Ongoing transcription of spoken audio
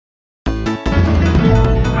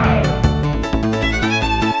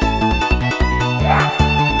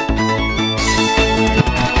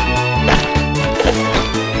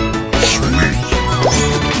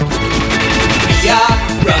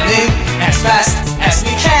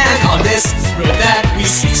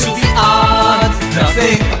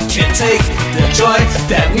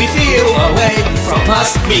from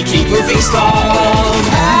us, we keep moving strong.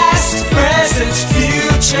 Past, present,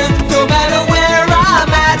 future, no matter where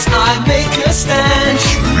I'm at, I make a stand.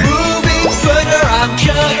 Moving further, I'm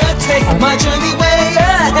gonna take my journey way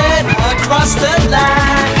ahead, across the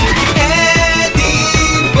land.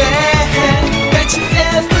 Anywhere that you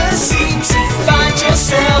ever seem to find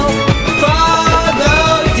yourself,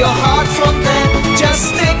 follow your heart from there,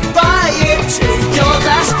 just stick by it till your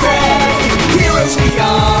last breath. Heroes we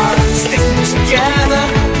are, sticking together.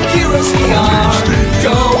 Heroes we are,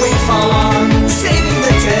 going far, saving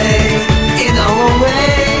the day in our own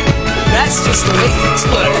way. That's just the way things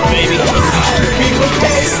work, baby. We will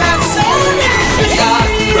pace and soon we are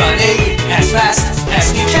running as fast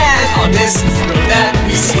as we can on this road that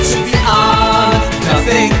we seem to be on.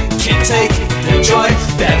 Nothing can take the joy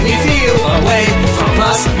that we feel away from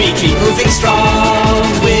us. We keep moving strong,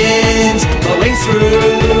 wind blowing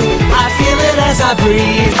through. I feel it as I breathe.